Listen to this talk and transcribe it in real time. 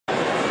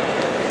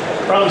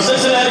From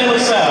Cincinnati,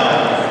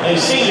 LaSalle, a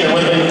senior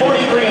with a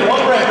 43-1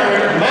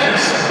 record,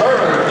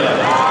 Byrd.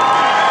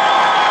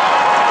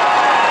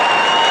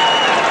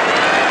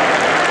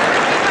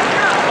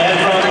 And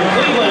from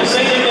Cleveland,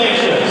 St.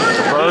 Ignatius,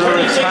 Byrd,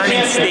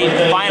 returning state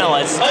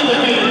finalist.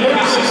 Undefeated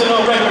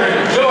 36-0 record,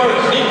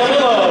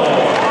 DiCamillo.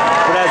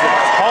 But has a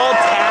tall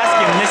task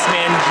in this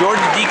man,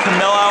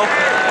 DiCamillo.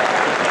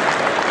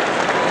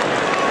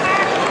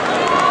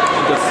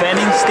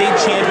 Defending state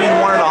champion,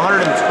 won at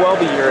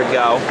 112 a year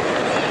ago.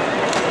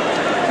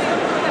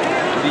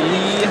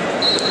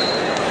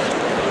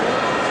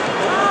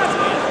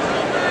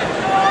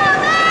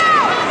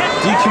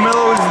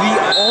 DiCamillo is the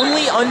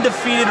only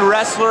undefeated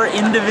wrestler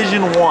in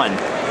Division I.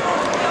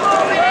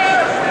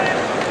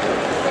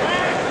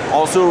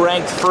 Also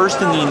ranked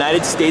first in the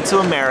United States of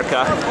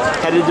America,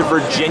 headed to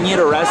Virginia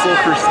to wrestle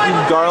for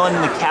Steve Garland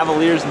and the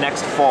Cavaliers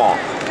next fall.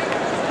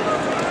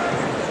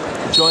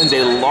 Joins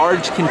a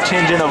large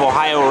contingent of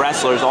Ohio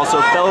wrestlers,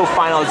 also fellow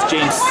finalist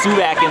James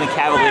Subak in the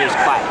Cavaliers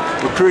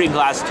recruiting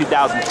class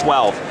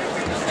 2012.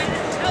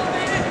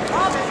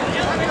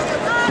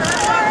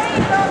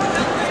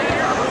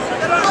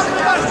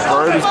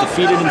 Byrd was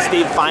defeated in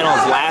state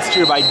finals last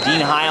year by Dean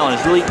Heil and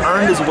has really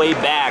earned his way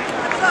back.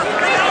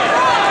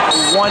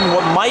 He won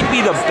what might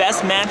be the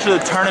best match of the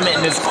tournament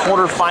in his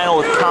quarterfinal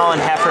with Colin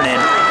Heffernan.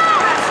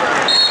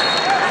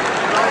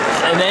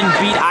 And then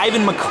beat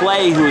Ivan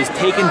McClay, who has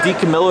taken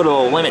DiCamillo to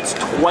the limits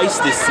twice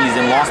this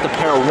season. Lost a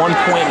pair of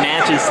one-point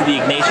matches to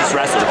the Ignatius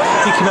wrestler.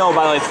 DiCamillo,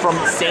 by the way, from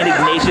St.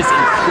 Ignatius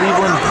in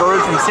Cleveland.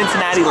 Byrd from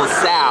Cincinnati,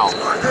 LaSalle.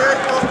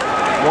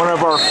 One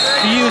of our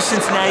few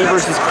Cincinnati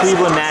versus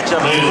Cleveland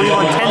matchups.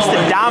 Cleveland tends to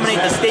dominate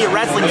the state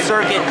wrestling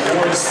circuit.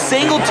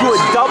 Single to a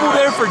double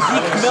there for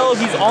DiCamillo.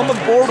 He's on the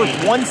board with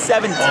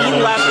 1:17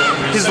 left.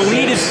 His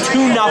lead is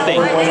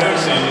 2-0.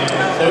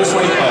 Those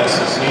weight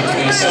classes need to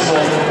be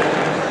assembled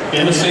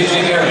in the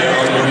staging area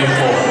on the arena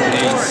floor.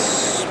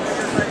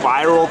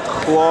 Spiral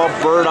claw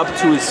Byrd up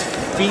to his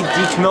feet.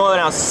 DiCamillo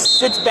now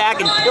sits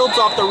back and tilts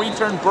off the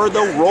return. Byrd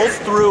though rolls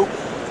through.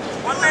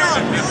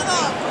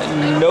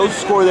 No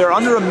score there.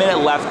 Under a minute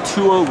left.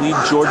 2-0 lead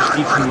George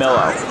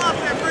DiCamillo.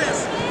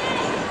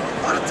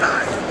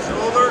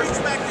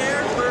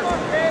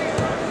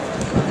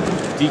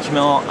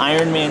 DiCamillo,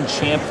 Ironman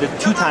champ, the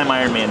two-time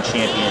Ironman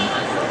champion.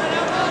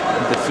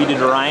 Defeated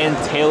Ryan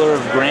Taylor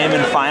of Graham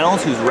in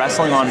finals, who's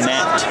wrestling on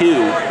mat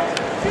 2.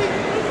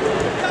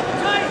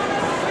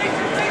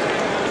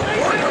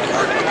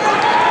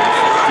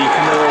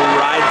 DiCamillo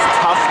rides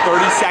tough,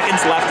 30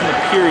 seconds left in the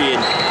period.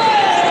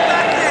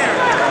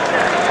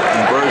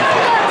 And Byrd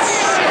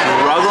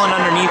struggling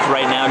underneath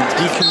right now.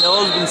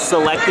 DiCamillo's been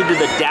selected to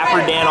the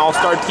Dapper Dan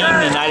All-Star team,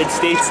 the United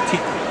States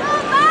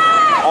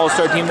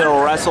All-Star team that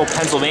will wrestle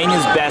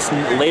Pennsylvania's best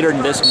later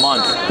this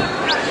month.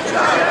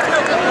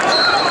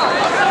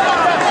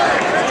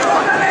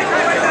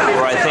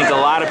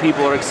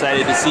 People are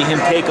excited to see him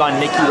take on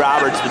Nicky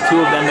Roberts, the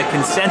two of them the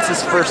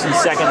consensus first and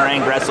second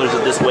ranked wrestlers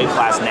of this weight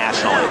class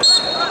nationally.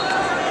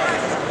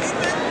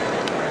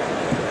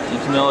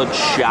 DiCamillo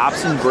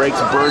chops and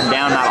breaks Byrd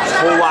down. Not a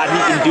whole lot he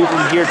can do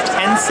from here.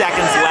 10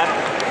 seconds left.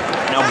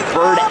 Now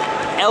Byrd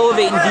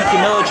elevating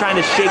DiCamillo, trying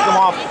to shake him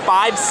off.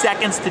 5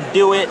 seconds to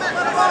do it.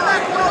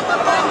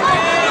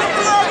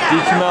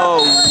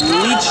 DiCamillo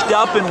leached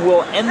up and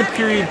will end the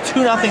period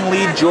 2-0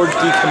 lead George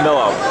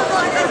DiCamillo.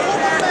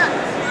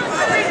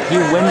 He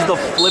wins the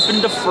flip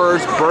into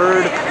first.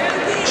 Byrd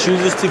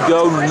chooses to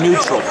go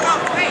neutral.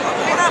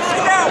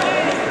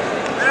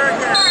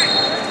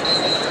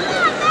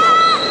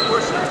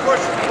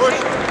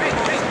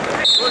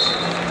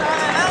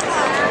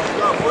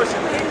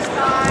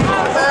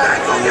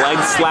 Leg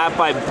slap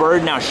by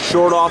Byrd. Now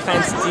short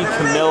offense,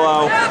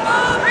 DiCamillo.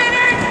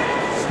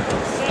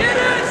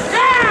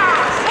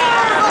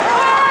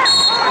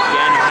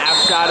 Again, half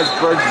shot as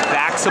Byrd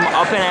backs him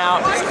up and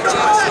out.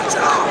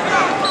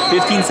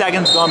 15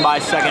 seconds gone by,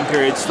 second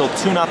period, still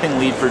 2-0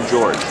 lead for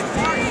George.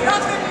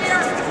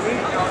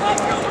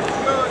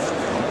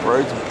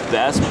 Byrd's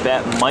best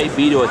bet might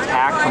be to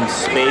attack from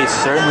space.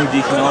 Certainly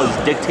DiCamillo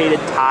has dictated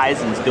ties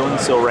and is doing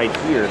so right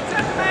here.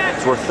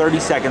 So we're 30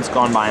 seconds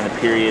gone by in the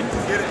period.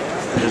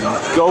 Just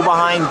go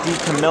behind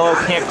DiCamillo,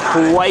 can't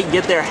quite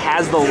get there,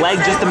 has the leg,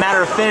 just a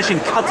matter of finishing,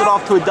 cuts it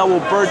off to a double.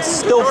 Byrd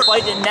still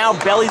fighting it now,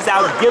 bellies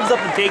out, gives up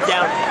the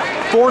takedown.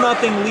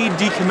 4-0 lead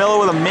DiCamillo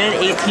with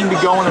 1:18 to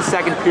go in the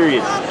second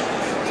period.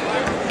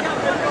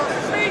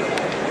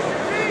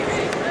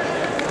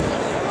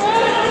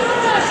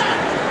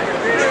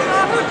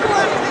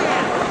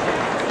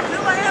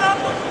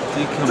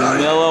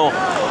 DiCamillo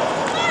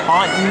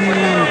haunting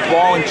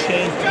ball and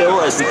chain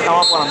kill as we come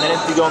up on 1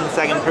 minute to go in the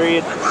second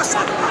period.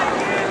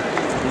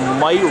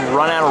 Might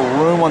run out of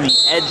room on the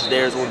edge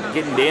there as we're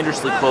getting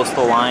dangerously close to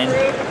the line.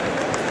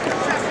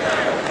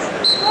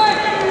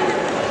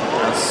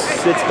 Now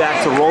sits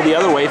back to roll the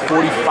other way,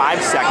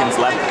 45 seconds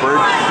left.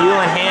 Byrd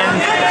heel in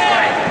hand,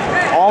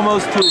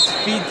 almost to his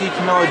feet.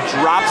 DiCamillo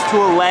drops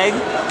to a leg,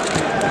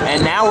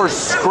 and now we're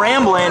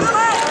scrambling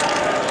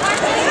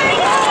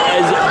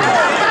as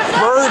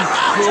Byrd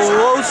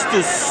close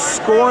to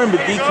scoring, but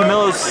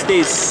DiCamillo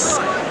stays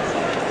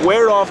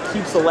squared off,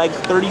 keeps the leg.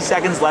 30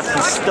 seconds left.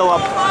 He's still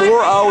up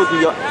 4-0 with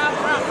the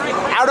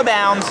out of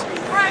bounds.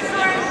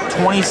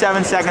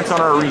 27 seconds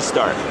on our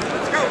restart.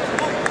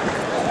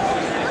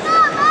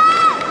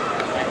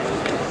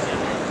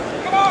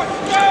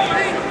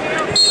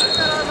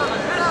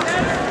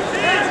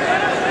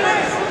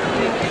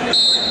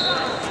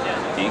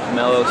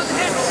 DiCamillo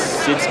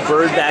sits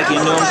Byrd back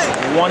into him.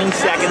 20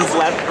 seconds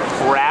left.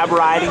 Grab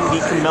riding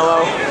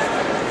DiCamillo.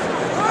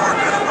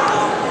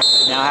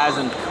 Now has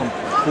him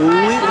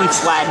completely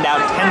flattened out.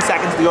 10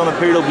 seconds to go in the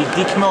period. It'll be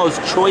DiCamillo's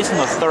choice in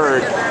the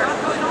third.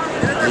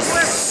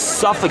 Just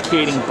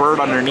suffocating Byrd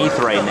underneath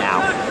right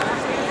now.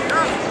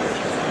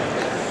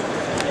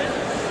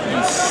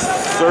 You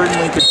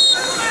certainly could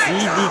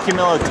see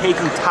DiCamillo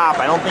taking top.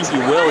 I don't think he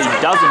will. He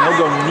doesn't. He'll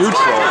go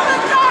neutral.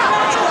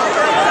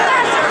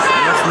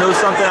 Know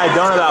something I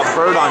don't about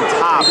Byrd on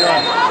top.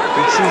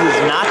 He chooses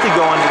not to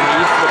go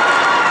underneath.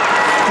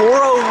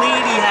 4-0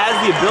 lead. He has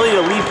the ability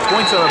to leave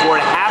points on the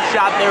board. Half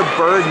shot there,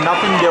 Byrd,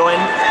 nothing doing.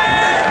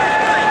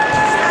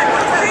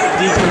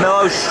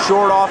 DiCamillo,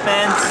 short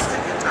offense.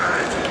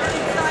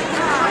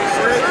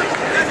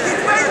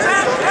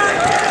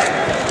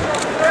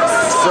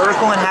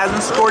 Circling,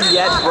 hasn't scored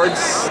yet.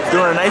 Bird's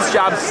doing a nice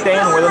job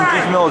staying with him.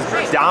 DiCamillo's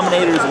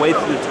dominated his way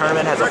through the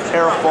tournament, has a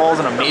pair of falls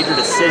and a major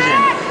decision.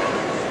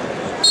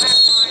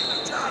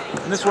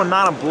 This one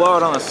not a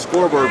blowout on the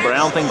scoreboard, but I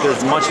don't think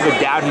there's much of a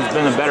doubt he's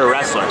been a better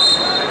wrestler.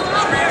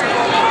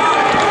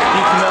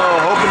 DiCamillo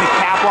hoping to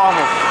cap off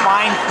a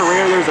fine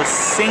career. There's a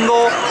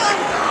single.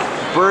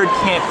 Byrd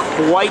can't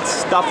quite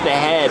stuff the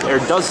head, or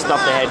does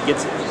stuff the head,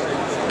 gets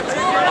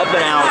up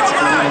and out.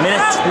 Minute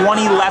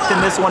 20 left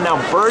in this one.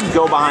 Now Byrd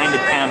go behind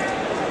attempt.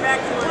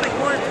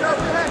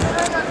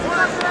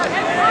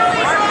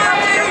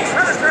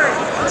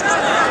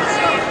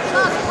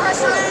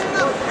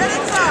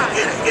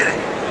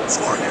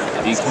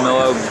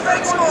 DiCamillo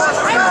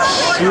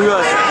shoot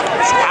us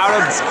out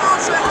of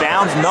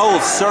bounds. No,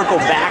 circle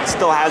back,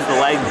 still has the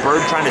leg.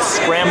 Byrd trying to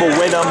scramble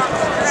with him.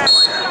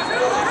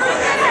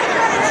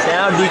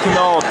 Now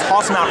DiCamillo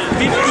toss him out.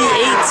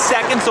 58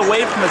 seconds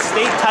away from a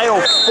state title.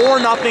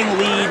 4-0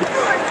 lead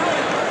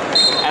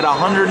at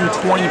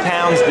 120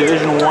 pounds,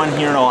 Division I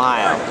here in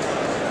Ohio.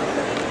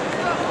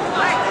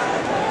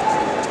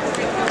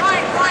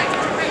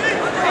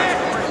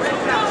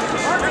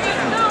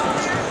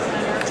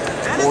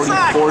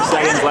 44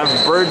 seconds left.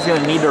 Bird's going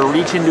to need to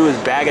reach into his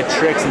bag of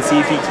tricks and see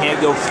if he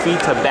can't go feet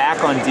to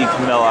back on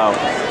DiCamillo.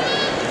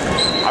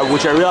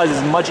 Which I realize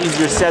is much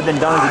easier said than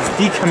done. It's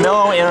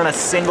DiCamillo in on a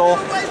single.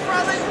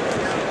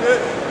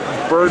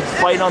 Byrd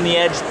fighting on the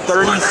edge.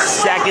 30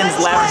 seconds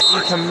left.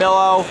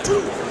 DiCamillo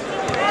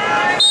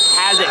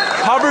has it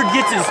covered,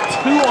 gets his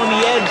 2 on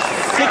the edge.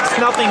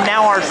 6-0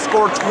 now our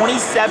score.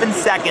 27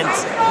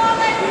 seconds.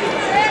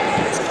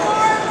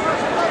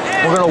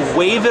 We're going to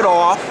wave it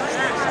off.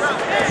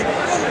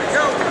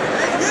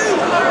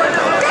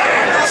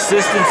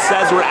 Assistant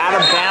says we're out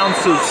of bounds,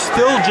 so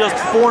still just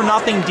 4-0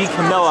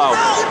 DiCamillo.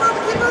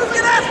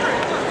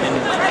 And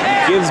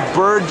gives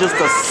Byrd just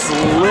a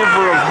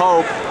sliver of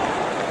hope.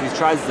 He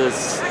tries to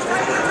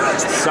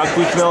suck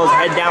DiCamillo's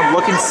head down,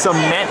 looking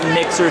cement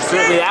mixer.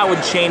 Certainly that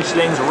would change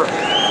things.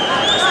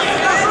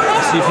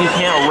 See if he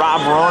can't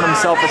rob Rowan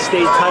himself a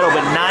state title,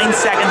 but 9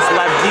 seconds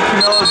left.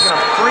 DiCamillo's gonna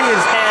free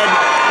his head.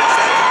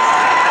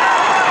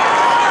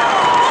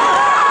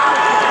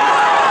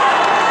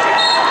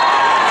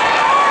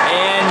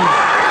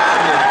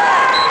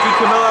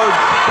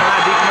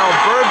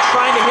 Byrd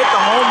trying to hit the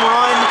home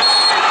run.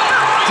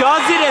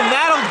 Does it, and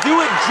that'll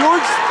do it.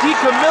 George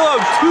DiCamillo,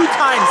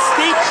 2-time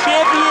state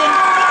champion.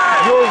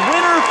 Your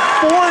winner,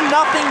 4-0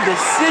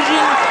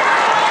 decision.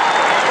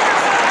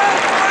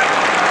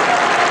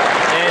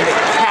 And it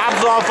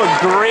caps off a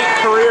great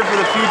career for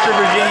the future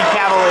Virginia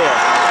Cavalier.